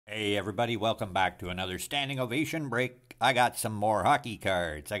Hey everybody, welcome back to another standing ovation break. I got some more hockey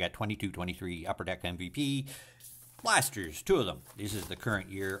cards. I got 22-23 Upper Deck MVP blasters, two of them. This is the current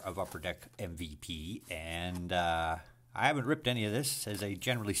year of Upper Deck MVP, and I haven't ripped any of this as I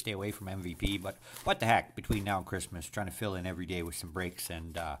generally stay away from MVP, but what the heck, between now and Christmas, trying to fill in every day with some breaks,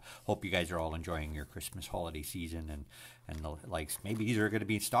 and hope you guys are all enjoying your Christmas holiday season and the likes. Maybe these are going to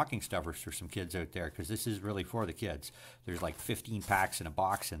be stocking stuffers for some kids out there, because this is really for the kids. There's like 15 packs in a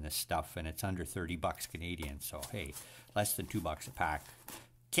box in this stuff, and it's under 30 bucks Canadian, so hey, less than $2 a pack.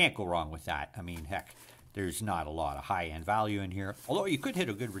 Can't go wrong with that. I mean, heck, there's not a lot of high-end value in here, although you could hit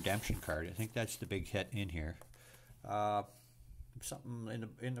a good redemption card. I think that's the big hit in here. Something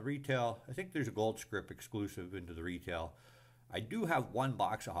in the retail. I think there's a Gold Script exclusive into the retail. I do have one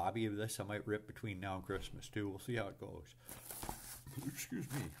box of hobby of this I might rip between now and Christmas too. We'll see how it goes. Excuse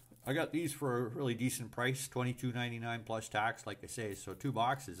me. I got these for a really decent price, $22.99 plus tax, like I say. So 2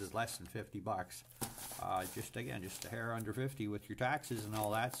 boxes is less than 50 bucks. Just a hair under 50 with your taxes and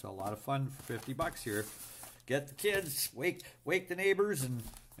all that. So a lot of fun for 50 bucks here. Get the kids, wake the neighbors,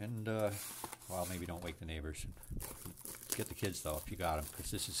 and well, maybe don't wake the neighbors. Get the kids though if you got them,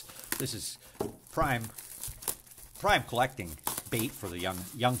 because this is prime collecting bait for the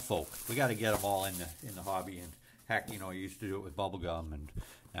young folk. We got to get them all in the hobby, and heck, you used to do it with bubble gum, and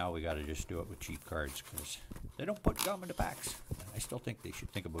now we got to just do it with cheap cards because they don't put gum into packs. I still think they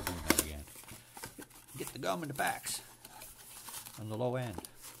should think about doing that again. Get the gum into packs on the low end.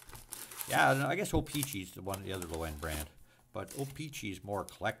 Yeah, I guess O-Pee-Chee's the other low end brand. But O-Pee-Chee is more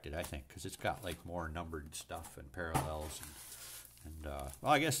collected, I think, because it's got like more numbered stuff and parallels, and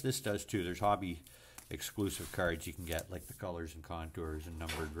well, I guess this does too. There's hobby exclusive cards you can get, like the colors and contours and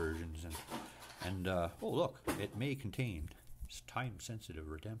numbered versions, and oh look, it may contain time sensitive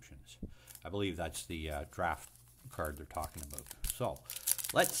redemptions. I believe that's the draft card they're talking about. So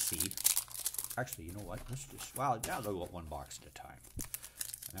let's see. Actually, you know what? Now they'll go 1 box at a time.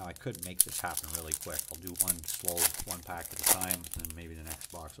 Now I could make this happen really quick. I'll do one pack at a time, and then maybe the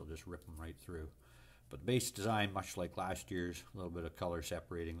next box I'll just rip them right through. But the base design, much like last year's, a little bit of color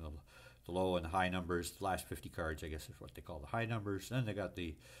separating the low and the high numbers. The last 50 cards, I guess, is what they call the high numbers. Then they got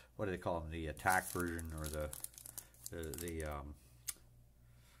the, what do they call them, the attack version, or the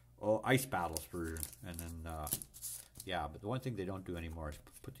ice battles version. And then, yeah, but the one thing they don't do anymore is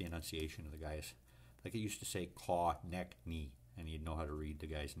put the enunciation of the guys. Like it used to say claw, neck, knee, and you'd know how to read the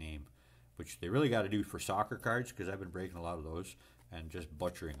guy's name, which they really got to do for soccer cards, because I've been breaking a lot of those and just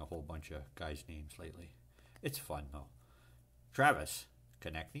butchering a whole bunch of guys' names lately. It's fun, though. Travis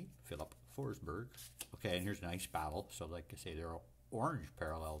Konecny, Philip Forsberg. Okay, and here's an ice battle. So, like I say, they're orange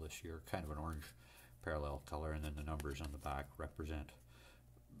parallel this year, kind of an orange parallel color, and then the numbers on the back represent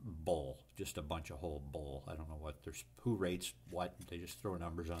bull, just a bunch of whole bull. I don't know who rates what. They just throw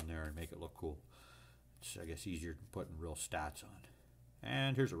numbers on there and make it look cool. It's, I guess, easier than putting real stats on.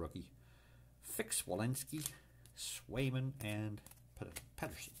 And here's a rookie. Fix Walensky, Swayman, and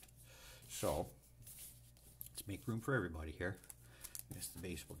Pedersen. So, let's make room for everybody here. I guess the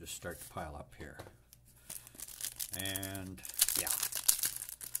base will just start to pile up here. And, yeah.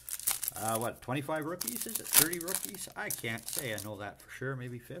 What, 25 rookies? Is it 30 rookies? I can't say. I know that for sure.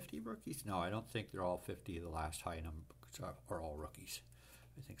 Maybe 50 rookies? No, I don't think they're all 50. The last high numbers are all rookies.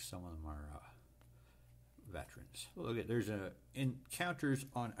 I think some of them are veterans. Well, look at, there's a encounters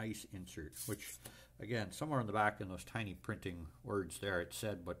on ice insert, which again, somewhere on the back in those tiny printing words there, it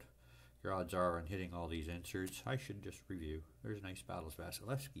said what your odds are on hitting all these inserts. I should just review. There's an Ice Battles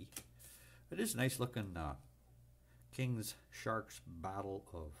Vasilevsky. It is a nice looking Kings Sharks battle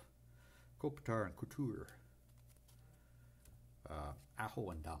of Kopitar and Couture.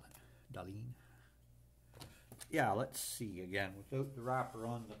 Aho and Dahlin. Yeah, let's see again without the wrapper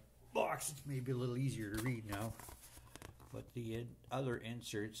on the box. It's maybe a little easier to read now. But the other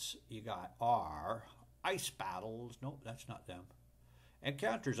inserts you got are Ice Battles. Nope, that's not them.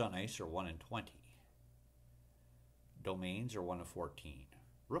 Encounters on Ice are 1 in 20. Domains are 1 in 14.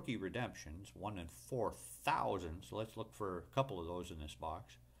 Rookie Redemptions, 1 in 4,000. So let's look for a couple of those in this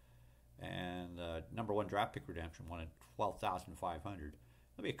box. And number 1 draft pick redemption, 1 in 12,500.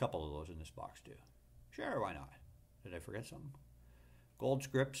 There'll be a couple of those in this box too. Sure, why not? Did I forget something? Gold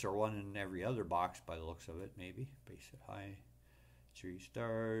Scripts are 1 in every other box by the looks of it, maybe. Base at high. 3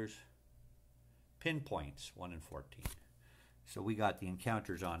 stars. Pinpoints, 1 in 14. So we got the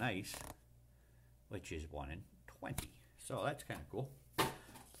Encounters on Ice, which is 1 in 20. So that's kind of cool.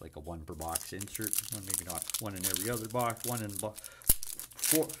 It's like a 1 per box insert. Well, maybe not 1 in every other box. 1 in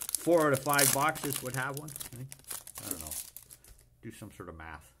four out of 5 boxes would have one. I don't know. Do some sort of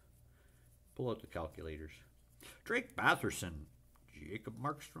math. Pull out the calculators. Drake Batherson Jacob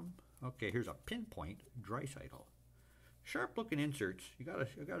Markstrom. Okay, here's a pinpoint Draisaitl. Sharp looking inserts. You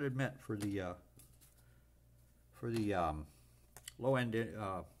gotta admit, for the low end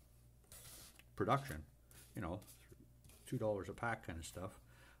production, you know, $2 a pack kind of stuff.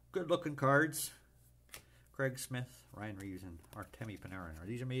 Good looking cards. Craig Smith, Ryan Reeves, and Artemi Panarin. Are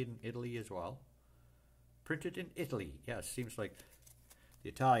these made in Italy as well? Printed in Italy. Yeah, seems like the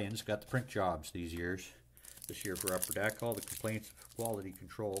Italians got the print jobs these years. This year for Upper Deck, all the complaints of quality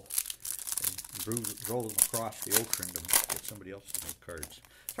control. They roll them across the ocean to get somebody else to make cards.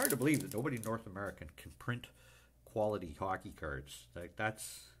 It's hard to believe that nobody in North America can print quality hockey cards. Like,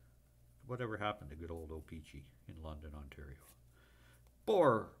 that's whatever happened to good old O-Pee-Chee in London, Ontario.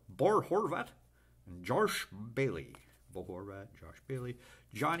 Bo Horvat and Josh Bailey. Bo Horvat, Josh Bailey.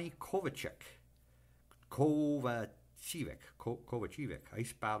 Johnny Kovacic. Kovacevic.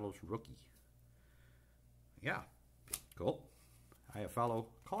 Ice Battles rookie. Yeah, cool. I have follow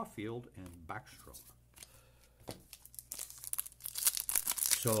Caulfield and Backstrom.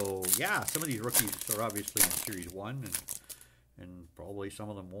 So yeah, some of these rookies are obviously in Series 1, and probably some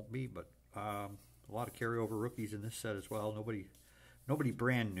of them won't be, but a lot of carryover rookies in this set as well. Nobody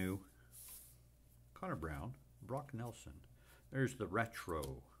brand new. Connor Brown, Brock Nelson. There's the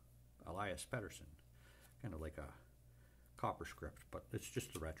retro Elias Pettersson. Kind of like a copper script, but it's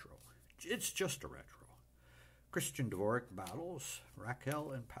just a retro. It's just a retro. Christian Dvorak battles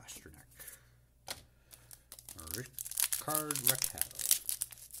Raquel and Pasternak. Rickard Raquel.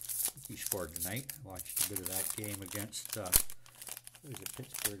 He scored tonight. Watched a bit of that game against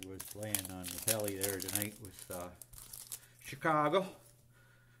Pittsburgh was playing on the telly there tonight with Chicago.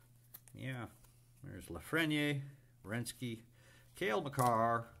 Yeah. There's Lafreniere, Werenski, Cale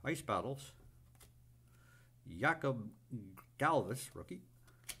Makar, Ice Battles, Jakob Galvis, rookie,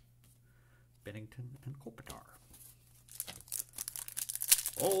 Bennington, and Kopitar.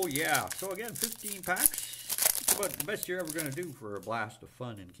 Oh yeah, so again, 15 packs. It's about the best you're ever going to do for a blast of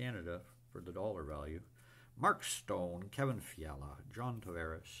fun in Canada for the dollar value. Mark Stone, Kevin Fiala, John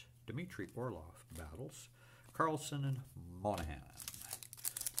Tavares, Dmitry Orlov battles, Carlson and Monahan.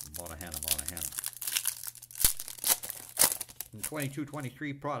 Monahan. And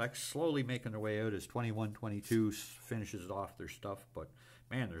 22-23 products slowly making their way out as 21-22 finishes off their stuff, but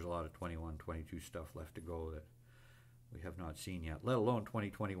man, there's a lot of 21-22 stuff left to go that we have not seen yet, let alone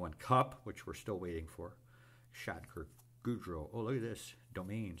 2021 Cup, which we're still waiting for. Shatker, Goudreau. Oh, look at this.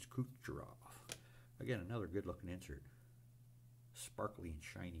 Domains, Kucherov. Again, another good-looking insert. Sparkly and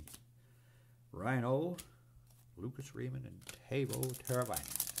shiny. Rhino, Lucas Raymond, and Teuvo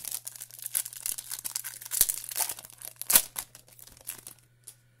Teravainen.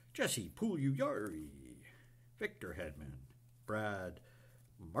 Jesse Puljujarvi, Victor Hedman, Brad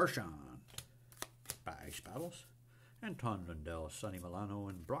Marchand, Ice Battles, Anton Lundell, Sonny Milano,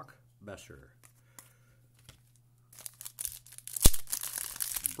 and Brock Besser.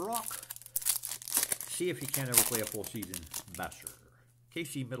 Brock, see if he can't ever play a full season. Besser,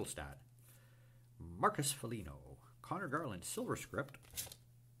 Casey Middlestad, Marcus Foligno, Connor Garland, Silver Script.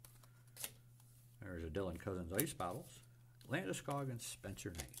 There's a Dylan Cousins Ice Battles, Landeskog, and Spencer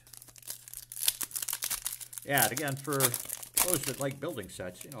Knight. Yeah, and again, for those that like building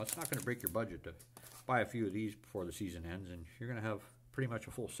sets, you know, it's not going to break your budget to buy a few of these before the season ends, and you're going to have pretty much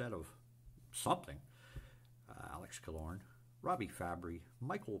a full set of something. Alex Killorn, Robbie Fabry,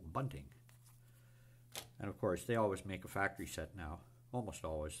 Michael Bunting. And of course, they always make a factory set now. Almost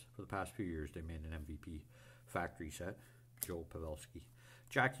always. For the past few years, they made an MVP factory set. Joe Pavelski.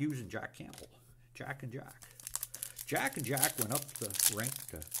 Jack Hughes and Jack Campbell. Jack and Jack. Jack and Jack went up the rink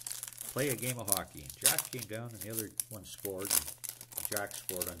to play a game of hockey. And Jack came down and the other one scored. And Jack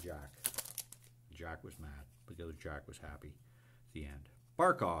scored on Jack. Jack was mad, but the other Jack was happy at the end.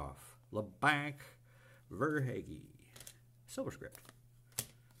 Barkov, LeBanc, Verhage. Silver Script.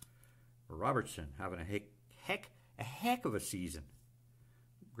 Robertson having a heck of a season.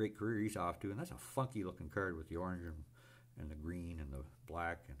 Great career he's off to, and that's a funky looking card with the orange and the green and the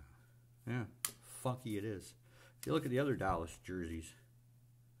black, and yeah, funky it is. If you look at the other Dallas jerseys,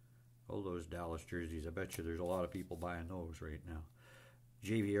 all those Dallas jerseys, I bet you there's a lot of people buying those right now.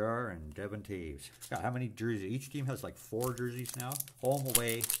 JVR and Devin Taves. God, how many jerseys? Each team has like 4 jerseys now. Home,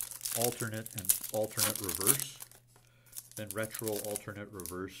 away, alternate, and alternate reverse. Then retro, alternate,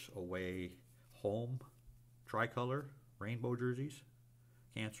 reverse, away, home, tricolor, rainbow jerseys,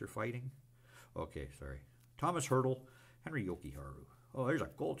 cancer fighting. Okay, sorry. Thomas Hertl, Henry Jokiharju. Oh, there's a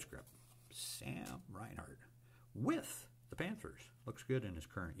gold script. Sam Reinhart with the Panthers. Looks good in his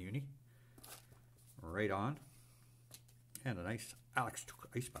current uni. Right on. And a nice Alex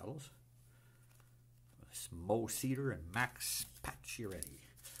Ice Battles. It's Mo Cedar and Max Pacioretty.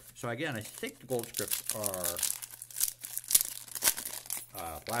 So again, I think the gold scripts are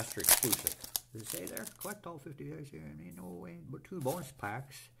Blaster exclusive. Does it say there? Collect all 50 guys here. Ain't no way but 2 bonus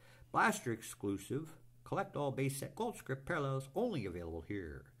packs. Blaster exclusive. Collect all base set gold script parallels only available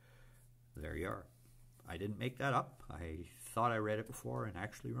here. There you are. I didn't make that up. I thought I read it before and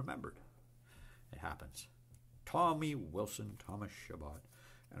actually remembered. It happens. Tommy Wilson, Thomas Chabot,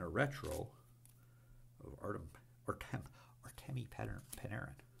 and a retro of Artemi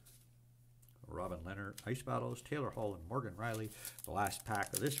Panarin. Robin Leonard, Ice Battles, Taylor Hall, and Morgan Riley. The last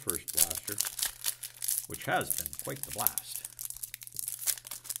pack of this first blaster, which has been quite the blast,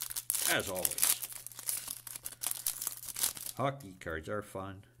 as always. Hockey cards are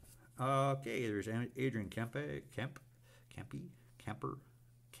fun. Okay, there's Adrian Kemp,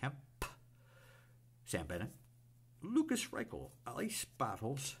 Sam Bennett, Lucas Reichel, Ice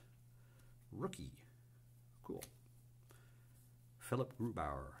Battles, rookie, cool. Philip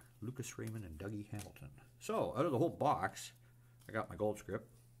Grubauer, Lucas Raymond, and Dougie Hamilton. So, out of the whole box, I got my gold script.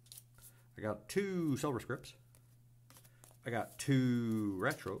 I got 2 silver scripts. I got 2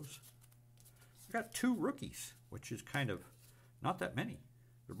 retros. I got 2 rookies, which is kind of not that many.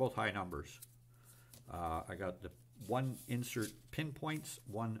 They're both high numbers. I got the 1 insert pinpoints,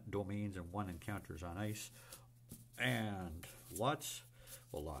 1 domains, and 1 encounters on ice. And lots.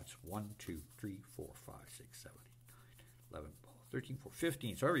 1, 2, 3, 4, 5, 6, 7, 8, 9, 11, 12, 13, 14,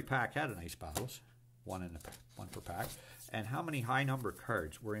 15. So every pack had an Ice Battles, one per pack. And how many high number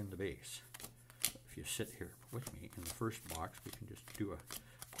cards were in the base? If you sit here with me in the first box, we can just do a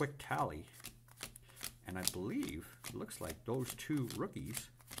quick tally. And I believe it looks like those 2 rookies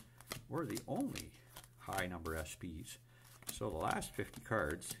were the only high number SPs. So the last 50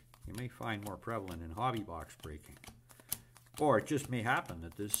 cards you may find more prevalent in hobby box breaking. Or it just may happen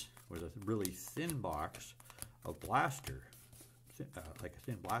that this was a really thin box of blaster, like a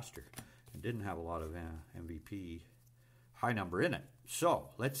thin blaster, and didn't have a lot of MVP high number in it. So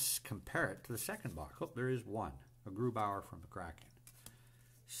let's compare it to the second box. Oh, there is one, a Grubauer from the Kraken.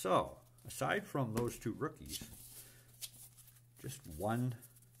 So aside from those 2 rookies, just 1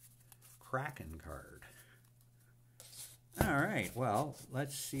 Kraken card. All right, well,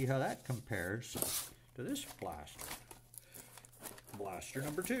 let's see how that compares to this blaster. Blaster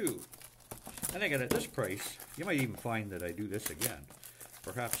number 2. And again, at this price, you might even find that I do this again.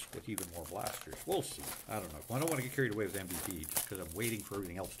 Perhaps with even more blasters. We'll see. I don't know. I don't want to get carried away with MVP just because I'm waiting for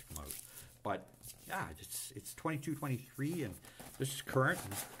everything else to come out. But, yeah, it's 22, 23, and this is current.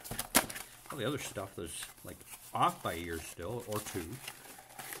 And all the other stuff is, like, off by a year still, or 2.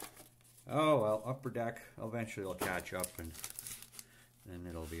 Oh, well, Upper Deck, eventually it'll catch up, and then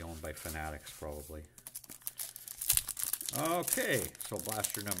it'll be owned by Fanatics, probably. Okay, so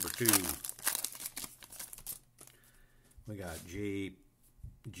blaster number 2. We got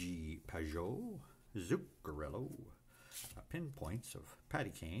J.G. Pajot, Zuccarello, pinpoints of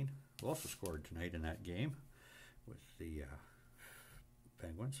Patty Kane, who also scored tonight in that game with the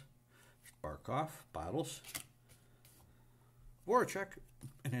Penguins. Barkov, Battles, Voracek,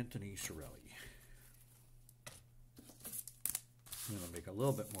 and Anthony Cirelli. I'm going to make a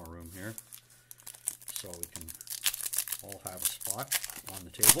little bit more room here so we can all have a spot on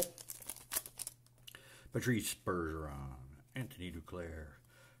the table. Patrice Bergeron, Anthony Duclair,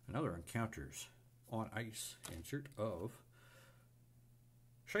 and other encounters on ice insert of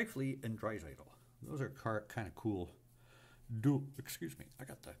Scheifele and Draisaitl. Those are kind of cool. Excuse me, I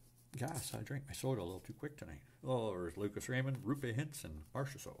got the gas. I drank my soda a little too quick tonight. Oh, there's Lucas Raymond, Rupe Hintz, and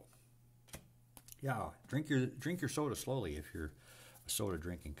Marchessault. Yeah, drink your soda slowly if you're a soda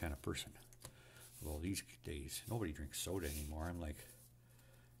drinking kind of person. Well, these days nobody drinks soda anymore. I'm like,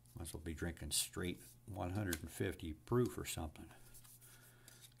 might as well be drinking straight 150 proof or something.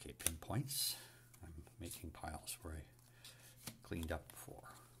 Okay, pinpoints. I'm making piles where I cleaned up before.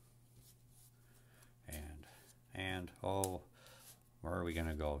 And oh, where are we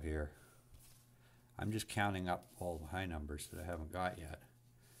gonna go here? I'm just counting up all the high numbers that I haven't got yet.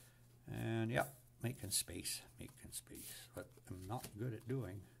 And yeah, making space. What I'm not good at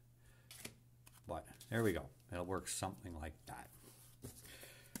doing. But there we go. It'll work something like that.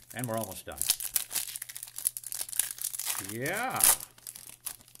 And we're almost done. Yeah.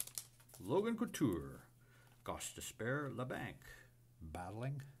 Logan Couture, Gostisbehere, LeBanc,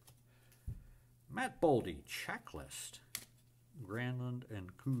 Battling, Matt Boldy, Checklist, Granlund,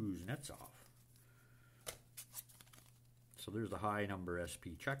 and Kuznetsov. So there's the high number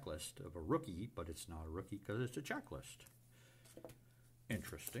SP checklist of a rookie, but it's not a rookie because it's a checklist.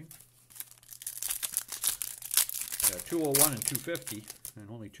 Interesting. 201 and 250, and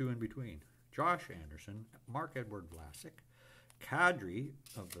only 2 in between. Josh Anderson, Mark-Edward Vlasic, Kadri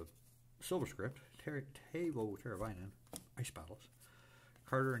of the Silver Script, Teuvo Teravainen, Ice Battles,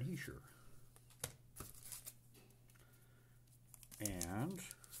 Carter and Heischer. And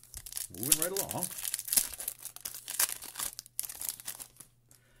moving right along,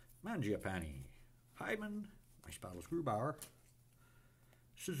 Mangiapane, Hyman, Ice Battles Grubauer,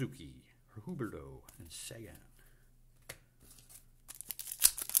 Suzuki, Huberto, and Sagan.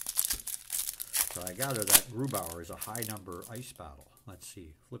 So I gather that Grubauer is a high number Ice Battle. Let's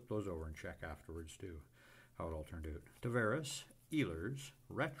see. Flip those over and check afterwards too how it all turned out. Tavares, Ehlers,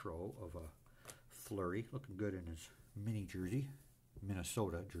 retro of a Fleury, looking good in his mini jersey,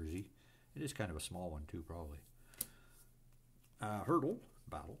 Minnesota jersey. It is kind of a small one too, probably. Hurdle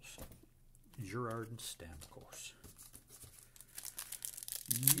battles, Girard and Stamkos.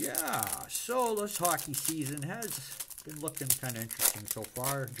 Yeah, so this hockey season has been looking kind of interesting so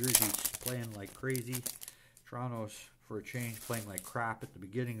far. Jersey's playing like crazy. Toronto's, for a change, playing like crap at the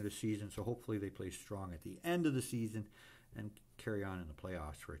beginning of the season, so hopefully they play strong at the end of the season and carry on in the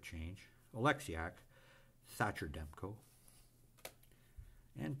playoffs for a change. Oleksiak, Thatcher Demko,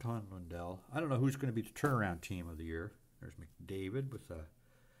 Anton Lundell. I don't know who's going to be the turnaround team of the year. There's McDavid with a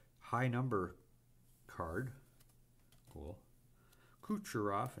high number card. Cool.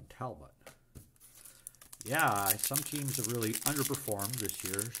 Kucherov and Talbot. Yeah, some teams have really underperformed this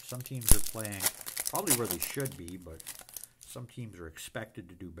year. Some teams are playing probably where they should be, but some teams are expected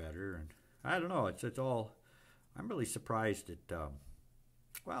to do better. And I don't know. It's all. I'm really surprised at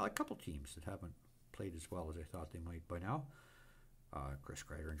well, a couple teams that haven't played as well as I thought they might by now. Chris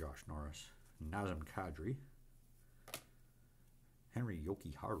Kreider and Josh Norris, Nazem Kadri, Henry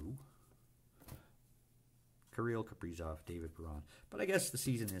Yoki-Haru, Kirill Kaprizov, David Perron. But I guess the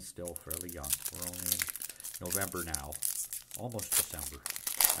season is still fairly young. We're only in November now, almost December.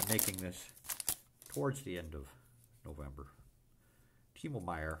 I'm making this towards the end of November. Timo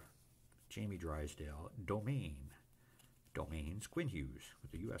Meier, Jamie Drysdale, Domains, Quinn Hughes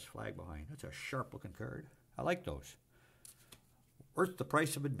with the U.S. flag behind. That's a sharp-looking card. I like those. Worth the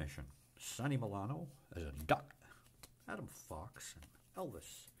price of admission. Sonny Milano as a Duck. Adam Fox and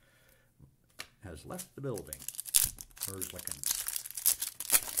Elvis has left the building. Merzlicken.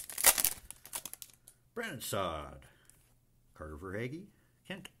 Brandon Saad. Carter Verhaeghe.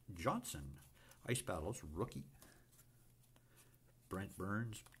 Kent Johnson. Ice Battles rookie. Brent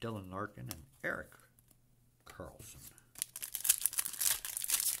Burns, Dylan Larkin, and Eric Carlson.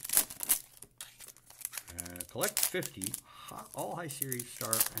 Collect 50, all high series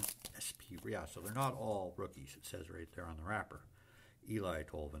star and SP. Yeah, so they're not all rookies, it says right there on the wrapper. Eli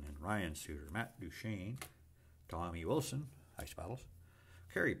Tolvin and Ryan Suter, Matt Duchene, Tommy Wilson, Ice Battles,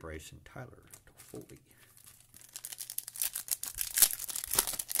 Carey Price, and Tyler Toffoli.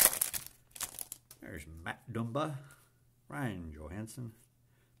 There's Matt Dumba, Ryan Johansson,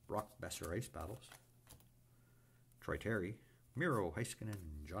 Brock Besser Ice Battles, Troy Terry, Miro Heiskanen,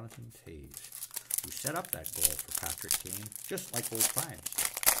 and Jonathan Toews, who set up that goal for Patrick Kane, just like old times.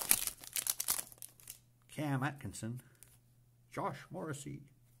 Cam Atkinson, Josh Morrissey,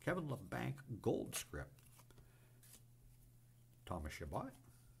 Kevin LeBanc, Gold Script, Thomas Chabot,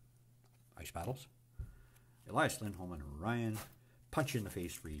 Ice Battles, Elias Lindholm and Ryan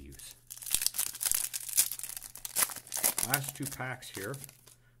Punch-in-the-Face Reeves. Last two packs here,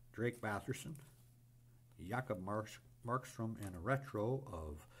 Drake Batherson, Jakob Markstrom, and a retro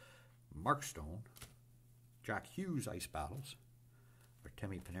of Mark Stone, Jack Hughes Ice Battles,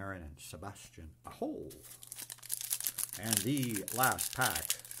 Artemi Panarin and Sebastian Aho. And the last pack,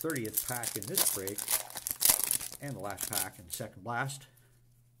 30th pack in this break, and the last pack in second blast,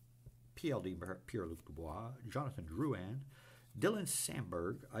 PLD Pierre-Luc Dubois, Jonathan Drouin, Dylan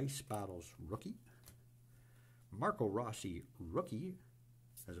Samberg Ice Battles rookie, Marco Rossi rookie,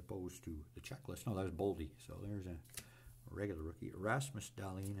 as opposed to the checklist. No, that was Boldy. So there's a regular rookie. Rasmus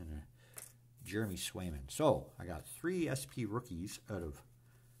Dahlin and a Jeremy Swayman. So I got 3 SP rookies out of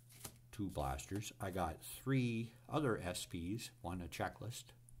 2 blasters. I got 3 other SPs, one a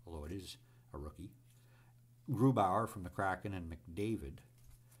checklist, although it is a rookie. Grubauer from the Kraken and McDavid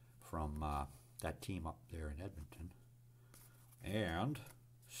from that team up there in Edmonton. And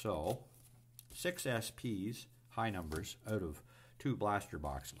so 6 SPs, high numbers, out of 2 blaster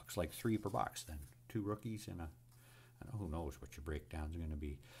boxes. Looks like 3 per box then. 2 rookies and a, I don't know, who knows what your breakdowns are going to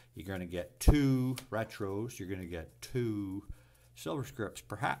be. You're going to get 2 retros. You're going to get 2 silver scripts,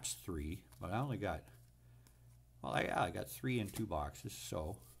 perhaps 3. But I only got, well, I got 3 in 2 boxes.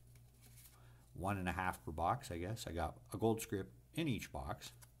 So 1.5 per box, I guess. I got a gold script in each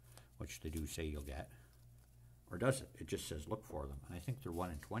box, which they do say you'll get. Or does it? It just says look for them. And I think they're 1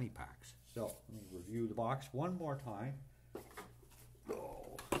 in 20 packs. So let me review the box one more time.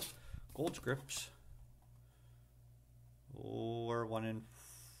 Oh, gold scripts. Or 1 in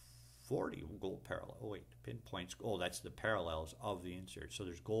 40 gold parallel. Oh wait, pinpoints. Oh, that's the parallels of the insert. So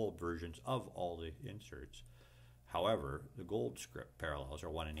there's gold versions of all the inserts. However, the gold script parallels are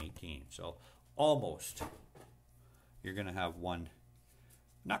 1 in 18. So almost. You're going to have one,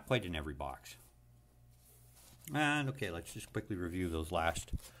 not quite in every box. And okay, let's just quickly review those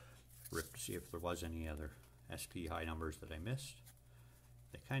last rip to see if there was any other SP high numbers that I missed.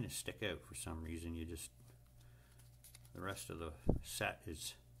 They kind of stick out for some reason. The rest of the set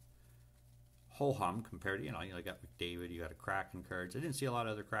is ho-hum compared to, you got McDavid, you got a Kraken cards. I didn't see a lot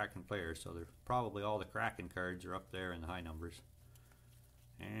of other Kraken players, so they're probably all the Kraken cards are up there in the high numbers.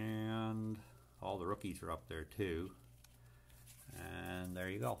 And all the rookies are up there too. And there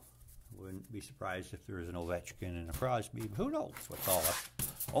you go. Wouldn't be surprised if there was an Ovechkin and a Crosby. Who knows what's all up.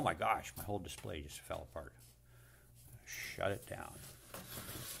 Oh my gosh, my whole display just fell apart. Shut it down.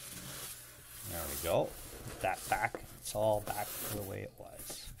 There we go. Put that back. It's all back to the way it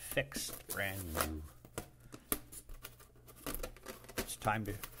was. Fixed, brand new. It's time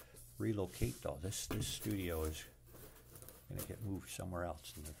to relocate though. This studio is going to get moved somewhere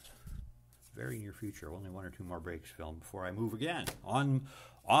else in the very near future. Only 1 or 2 more breaks filmed before I move again. On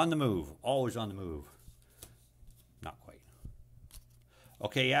the move. Always on the move. Not quite.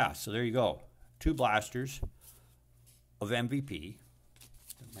 Okay, yeah, so there you go. 2 blasters of MVP.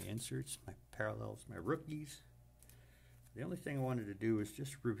 My inserts, my parallels, my rookies. The only thing I wanted to do is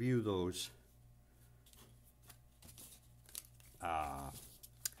just review those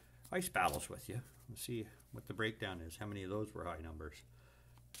ice battles with you and see what the breakdown is. How many of those were high numbers?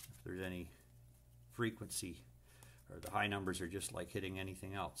 If there's any frequency, or the high numbers are just like hitting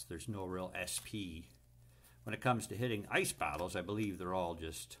anything else. There's no real SP. When it comes to hitting ice battles, I believe they're all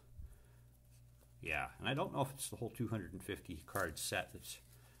just, yeah. And I don't know if it's the whole 250 card set that's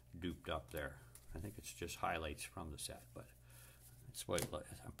duped up there. I think it's just highlights from the set, but it's what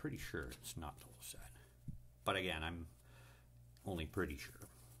I'm pretty sure it's not the whole set. But again, I'm only pretty sure.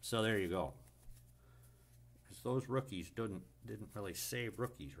 So there you go. Because those rookies didn't really save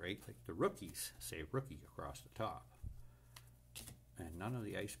rookies, right? Like the rookies save rookie across the top. And none of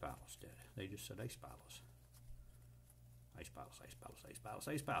the ice battles did. They just said ice battles. Ice battles, ice battles, ice battles,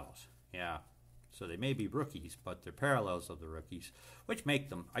 ice battles. Yeah. So they may be rookies, but they're parallels of the rookies, which make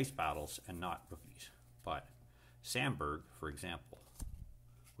them ice battles and not rookies. But Sandberg, for example,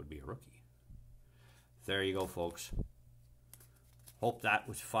 would be a rookie. There you go, folks. Hope that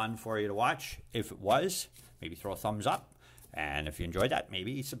was fun for you to watch. If it was, maybe throw a thumbs up. And if you enjoyed that,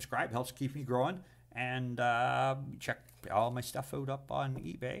 maybe subscribe. Helps keep me growing. And check all my stuff out up on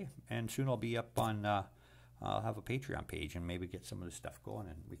eBay. And soon I'll be up on... I'll have a Patreon page and maybe get some of this stuff going,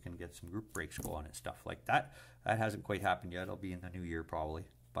 and we can get some group breaks going and stuff like that. That hasn't quite happened yet. It'll be in the new year probably.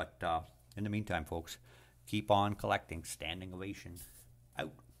 But in the meantime, folks, keep on collecting. Standing ovation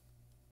out.